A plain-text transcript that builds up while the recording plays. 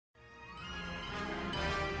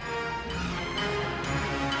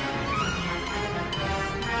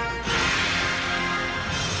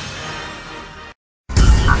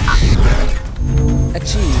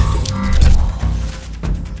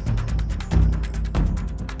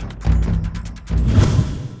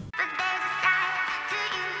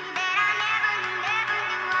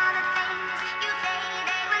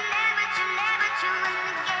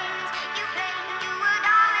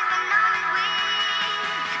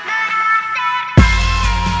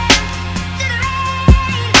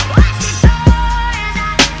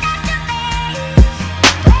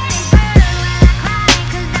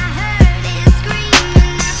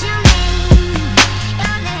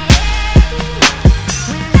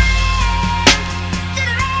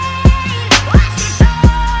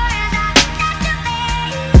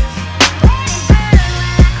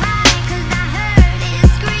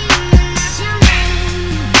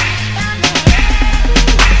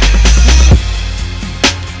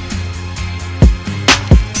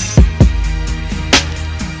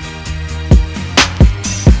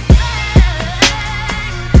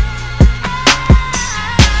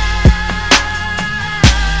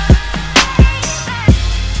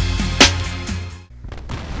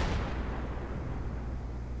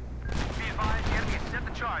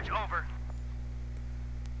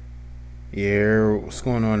Yeah, what's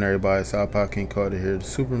going on, everybody? It's iPodKingCarter here, the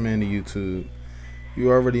Superman of YouTube. You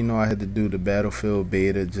already know I had to do the Battlefield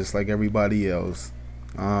beta just like everybody else.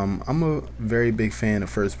 I'm a very big fan of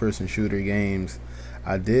first-person shooter games.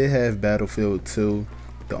 I did have Battlefield 2.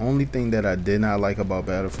 The only thing that I did not like about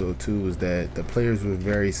Battlefield 2 was that the players were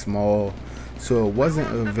very small, so it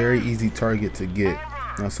wasn't a very easy target to get.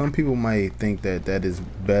 Now, some people might think that that is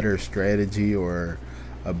better strategy or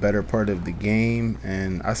a better part of the game,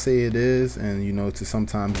 and I say it is. And you know, to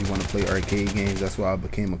sometimes you want to play arcade games. That's why I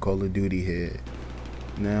became a Call of Duty head.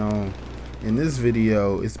 Now in this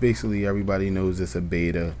video, it's basically, everybody knows it's a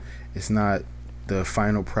beta. It's not the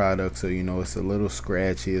final product, so you know, it's a little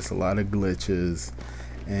scratchy, it's a lot of glitches,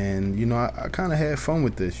 and you know, I kind of had fun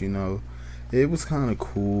with this. You know, it was kind of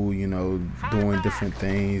cool, you know, doing different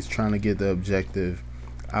things, trying to get the objective.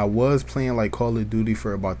 I was playing like Call of Duty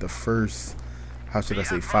for about the first, how should I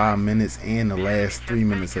say, 5 minutes and the last 3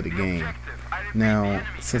 minutes of the game. Now,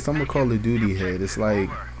 since I'm a Call of Duty head, it's like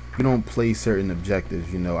you don't play certain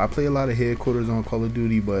objectives. You know, I play a lot of headquarters on Call of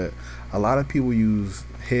Duty, but a lot of people use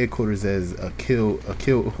headquarters as a kill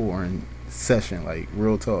horn session, like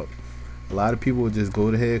real talk. A lot of people would just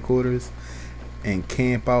go to headquarters and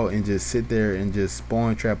camp out and just sit there and just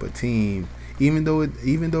spawn trap a team. Even though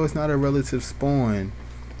it's not a relative spawn,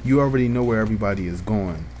 you already know where everybody is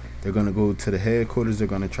going. They're gonna go to the headquarters. They're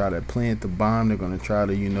gonna try to plant the bomb. They're gonna try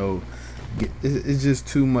to, you know, it's just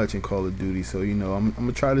too much in Call of Duty. So you know, I'm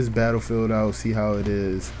gonna try this Battlefield out, see how it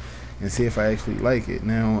is, and see if I actually like it.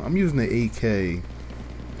 Now I'm using the 8K,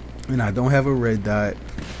 and I don't have a red dot.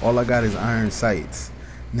 All I got is iron sights.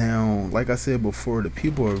 Now, like I said before, the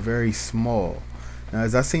people are very small. Now,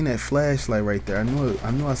 as I seen that flashlight right there, I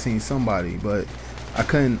knew I seen somebody, but I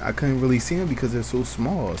couldn't really see them because they're so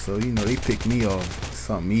small. So you know, they picked me off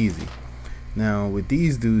something easy. Now with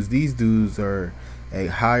these dudes are at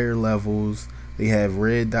higher levels. They have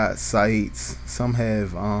red dot sights. Some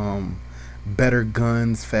have better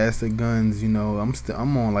guns, faster guns. You know,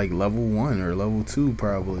 I'm on like level 1 or level 2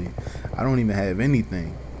 probably. I don't even have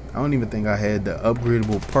anything. I don't even think I had the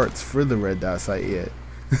upgradable parts for the red dot sight yet.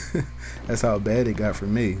 That's how bad it got for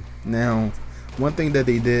me. Now, one thing that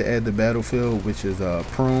they did add to Battlefield, which is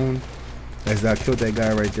prone, as I killed that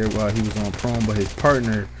guy right there while he was on prone, but his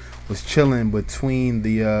partner was chilling between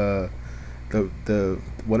the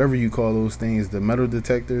whatever you call those things, the metal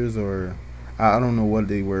detectors, or I don't know what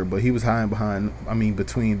they were, but he was hiding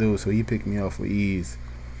between those, so he picked me off with ease.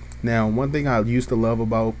 Now, one thing I used to love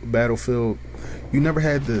about Battlefield, you never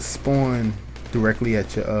had to spawn directly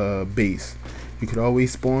at your base. You could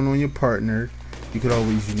always spawn on your partner. You could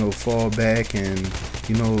always, you know, fall back and,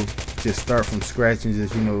 you know, just start from scratch and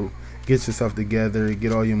just, you know, get yourself together,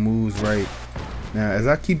 get all your moves right. Now, as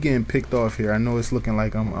I keep getting picked off here, I know it's looking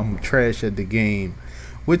like I'm trash at the game,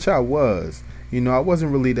 which I was. You know, I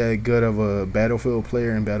wasn't really that good of a Battlefield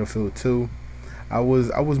player in Battlefield 2. I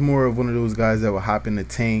was more of one of those guys that would hop in the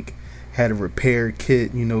tank, had a repair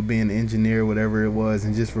kit, you know, being an engineer, whatever it was,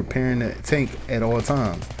 and just repairing the tank at all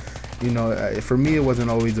times. You know, for me, it wasn't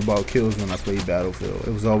always about kills when I played Battlefield.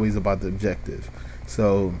 It was always about the objective.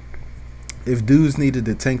 So if dudes needed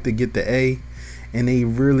the tank to get the A, and they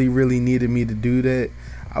really needed me to do that,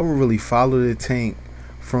 I would really follow the tank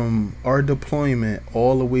from our deployment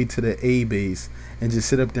all the way to the A base and just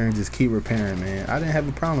sit up there and just keep repairing, man. I didn't have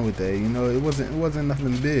a problem with that. You know, it wasn't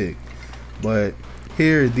nothing big. But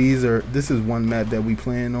here, this is one map that we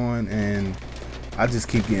playing on, and I just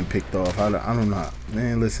keep getting picked off. I don't know,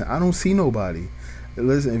 man. Listen, I don't see nobody.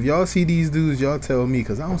 Listen, if y'all see these dudes, y'all tell me,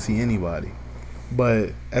 because I don't see anybody.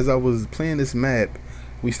 But as I was playing this map,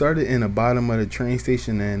 we started in the bottom of the train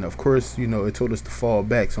station, and of course, you know, it told us to fall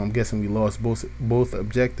back, so I'm guessing we lost both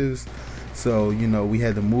objectives. So you know, we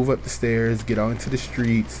had to move up the stairs, get out into the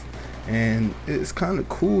streets, and it's kind of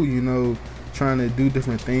cool, you know, trying to do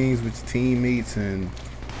different things with your teammates and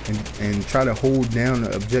try to hold down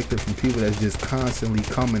the objective from people that's just constantly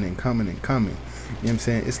coming and coming and coming. You know what I'm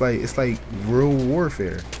saying? It's like real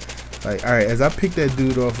warfare. Like, all right, as I pick that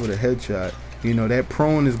dude off with a headshot, you know, that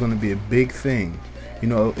prone is going to be a big thing. You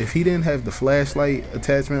know, if he didn't have the flashlight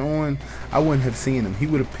attachment on, I wouldn't have seen him. He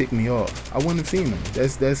would have picked me off. I wouldn't have seen him.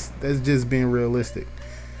 That's just being realistic.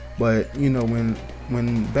 But you know,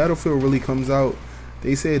 when Battlefield really comes out,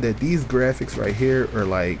 they said that these graphics right here are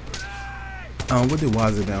like, what did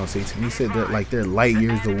Wazabound say to me? He said that like they're light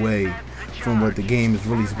years away from what the game is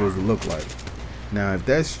really supposed to look like. Now, if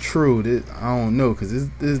that's true, I don't know, because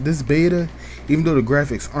this beta, even though the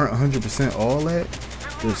graphics aren't 100% all that,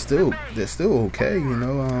 they're still okay, you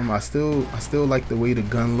know. I still like the way the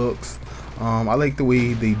gun looks. I like the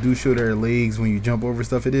way they do show their legs when you jump over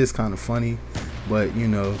stuff. It is kind of funny, but you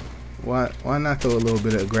know, Why not throw a little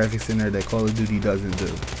bit of graphics in there that Call of Duty doesn't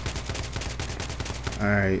do?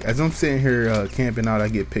 Alright, as I'm sitting here camping out, I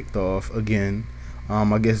get picked off again.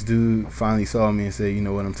 I guess dude finally saw me and said, you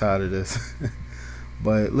know what, I'm tired of this.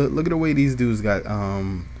 But look at the way these dudes got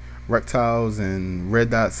rectiles and red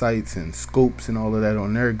dot sights and scopes and all of that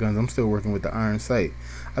on their guns. I'm still working with the iron sight.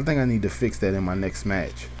 I think I need to fix that in my next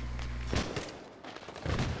match.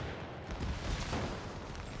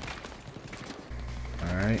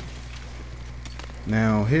 Alright.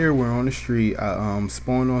 Now here we're on the street. I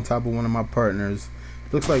spawned on top of one of my partners.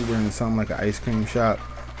 Looks like we're in something like an ice cream shop.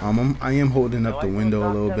 I am holding up the window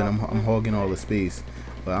a little bit. I'm hogging all the space,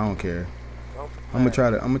 but I don't care. I'm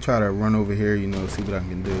gonna try to run over here, you know, see what I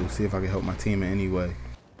can do, see if I can help my team in any way.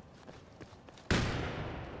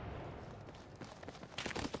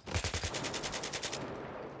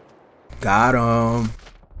 Got him.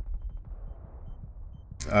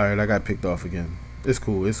 All right, I got picked off again. It's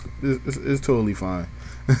cool. It's totally fine.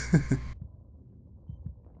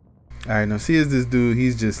 All right, now see, is this dude?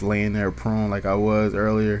 He's just laying there prone like I was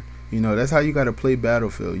earlier. You know, that's how you gotta play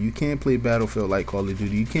Battlefield. You can't play Battlefield like Call of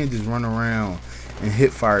Duty. You can't just run around and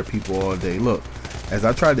hit fire people all day. Look, as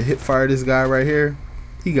I tried to hit fire this guy right here,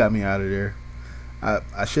 he got me out of there.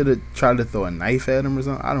 I should have tried to throw a knife at him or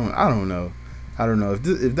something. I don't know.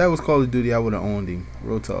 If that was Call of Duty, I would have owned him.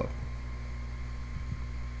 Real talk.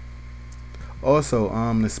 Also,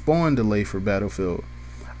 the spawn delay for Battlefield.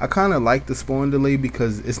 I kind of like the spawn delay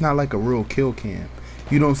because it's not like a real kill cam.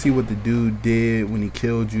 You don't see what the dude did when he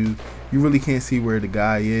killed you. You really can't see where the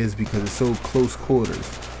guy is because it's so close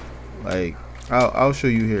quarters. Like, I'll show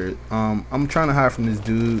you here. I'm trying to hide from this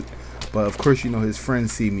dude, but of course, you know, his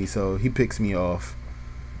friends see me, so he picks me off.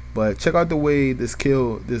 But check out the way this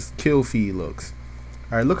kill feed looks.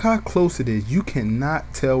 All right, look how close it is. You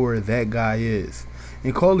cannot tell where that guy is.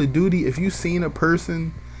 In Call of Duty, if you've seen a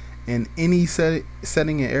person in any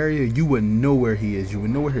setting and area, you would know where he is. You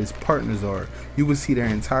would know where his partners are. You would see their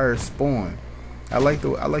entire spawn. I like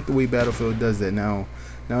the way Battlefield does that. Now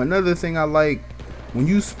another thing I like, when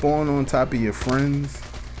you spawn on top of your friends,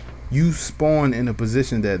 you spawn in a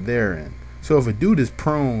position that they're in. So if a dude is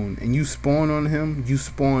prone and you spawn on him, you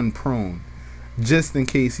spawn prone, just in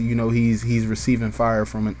case, you know, he's receiving fire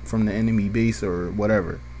from the enemy base or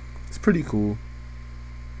whatever. It's pretty cool.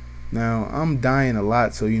 Now I'm dying a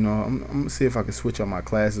lot, so you know, I'm gonna see if I can switch up my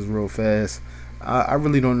classes real fast. I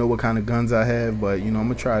really don't know what kind of guns I have, but you know, I'm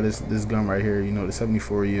gonna try this gun right here, you know, the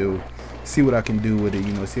 74U. See what I can do with it,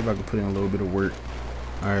 you know, see if I can put in a little bit of work.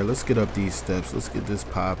 All right, let's get up these steps. Let's get this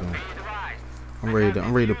popping. I'm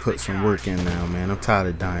ready to put some work in now, man. I'm tired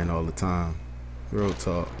of dying all the time. Real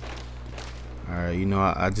talk. All right, you know,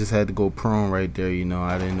 I just had to go prone right there. You know,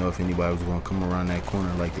 I didn't know if anybody was gonna come around that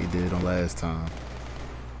corner like they did on last time.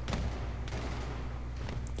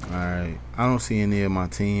 Alright, I don't see any of my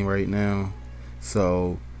team right now,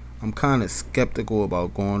 so I'm kind of skeptical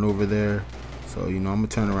about going over there. So, you know, I'm going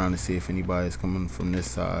to turn around and see if anybody's coming from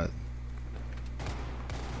this side.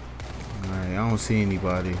 Alright, I don't see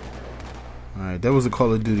anybody. Alright, that was a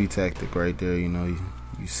Call of Duty tactic right there. You know,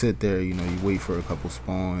 you sit there, you know, you wait for a couple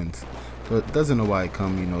spawns. But doesn't nobody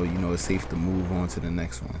come, you know it's safe to move on to the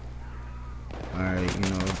next one. Alright, you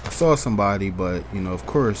know, I saw somebody, but, you know, of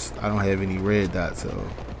course, I don't have any red dots, so,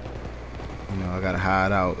 you know, I gotta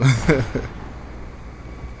hide out.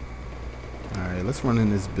 Alright, let's run in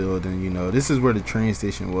this building. You know, this is where the train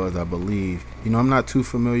station was, I believe. You know, I'm not too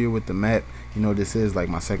familiar with the map. You know, this is like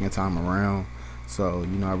my second time around, so,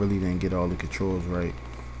 you know, I really didn't get all the controls right.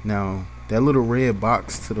 Now, that little red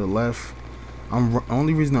box to the left,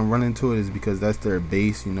 only reason I'm running to it is because that's their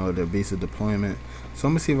base, you know, their base of deployment. So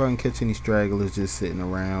I'm gonna see if I can catch any stragglers just sitting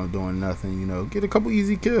around doing nothing, you know, get a couple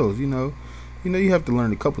easy kills, you know. You have to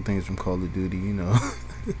learn a couple things from Call of Duty, you know.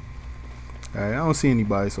 Alright, I don't see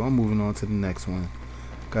anybody, so I'm moving on to the next one.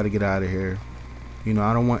 Gotta get out of here. You know,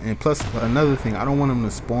 I don't want, and plus another thing, I don't want them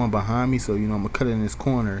to spawn behind me, so, you know, I'm gonna cut in this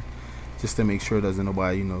corner just to make sure doesn't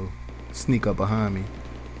nobody, you know, sneak up behind me.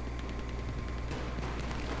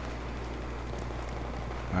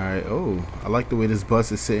 Alright, oh, I like the way this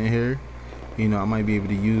bus is sitting here. You know, I might be able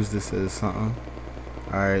to use this as something.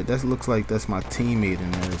 Alright, that looks like that's my teammate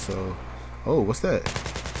in there, so. Oh, what's that?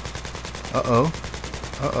 Uh-oh.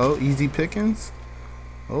 Uh-oh, easy pickings?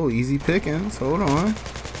 Oh, easy pickings. Hold on.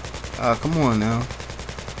 Come on now.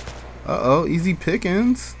 Uh-oh, easy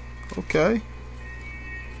pickings. Okay.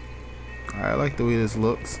 Alright, I like the way this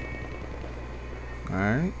looks.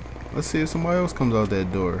 Alright. Let's see if somebody else comes out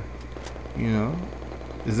that door. You know.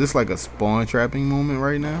 Is this like a spawn trapping moment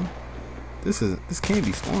right now? This can't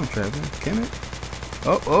be spawn trapping, can it?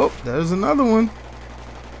 Oh, there's another one.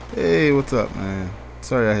 Hey, what's up, man?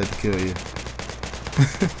 Sorry I had to kill you.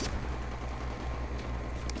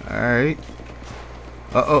 Alright.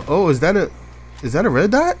 Oh, is that a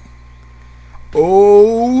red dot?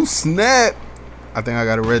 Oh snap! I think I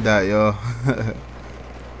got a red dot, y'all.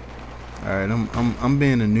 Alright, I'm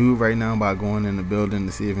being a noob right now by going in the building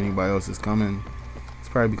to see if anybody else is coming. It's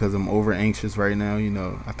probably because I'm over anxious right now, you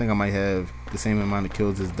know. I think I might have the same amount of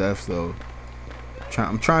kills as Death, so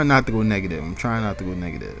I'm trying not to go negative.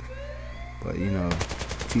 But you know,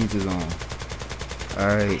 teach his own.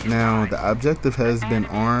 Alright, now the objective has been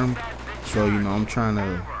armed, so you know I'm trying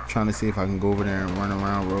to see if I can go over there and run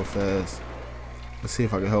around real fast. Let's see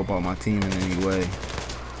if I can help out my team in any way.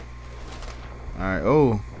 Alright,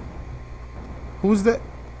 oh. Who was that?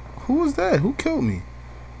 Who killed me?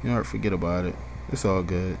 You know what, forget about it. It's all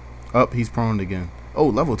good. Up, he's prone again. Oh,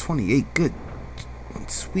 level 28. Good.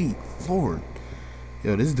 Sweet Lord.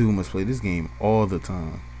 Yo, this dude must play this game all the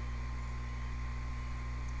time.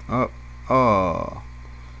 Up. Oh.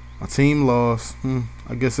 My team lost.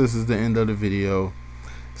 I guess this is the end of the video.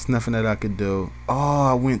 It's nothing that I could do. Oh,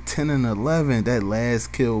 I went 10 and 11. That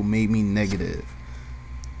last kill made me negative.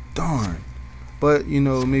 Darn. But, you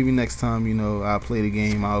know, maybe next time, you know, I'll play the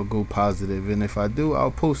game, I'll go positive. And if I do,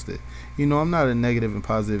 I'll post it. You know, I'm not a negative and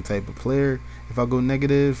positive type of player. If I go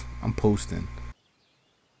negative, I'm posting.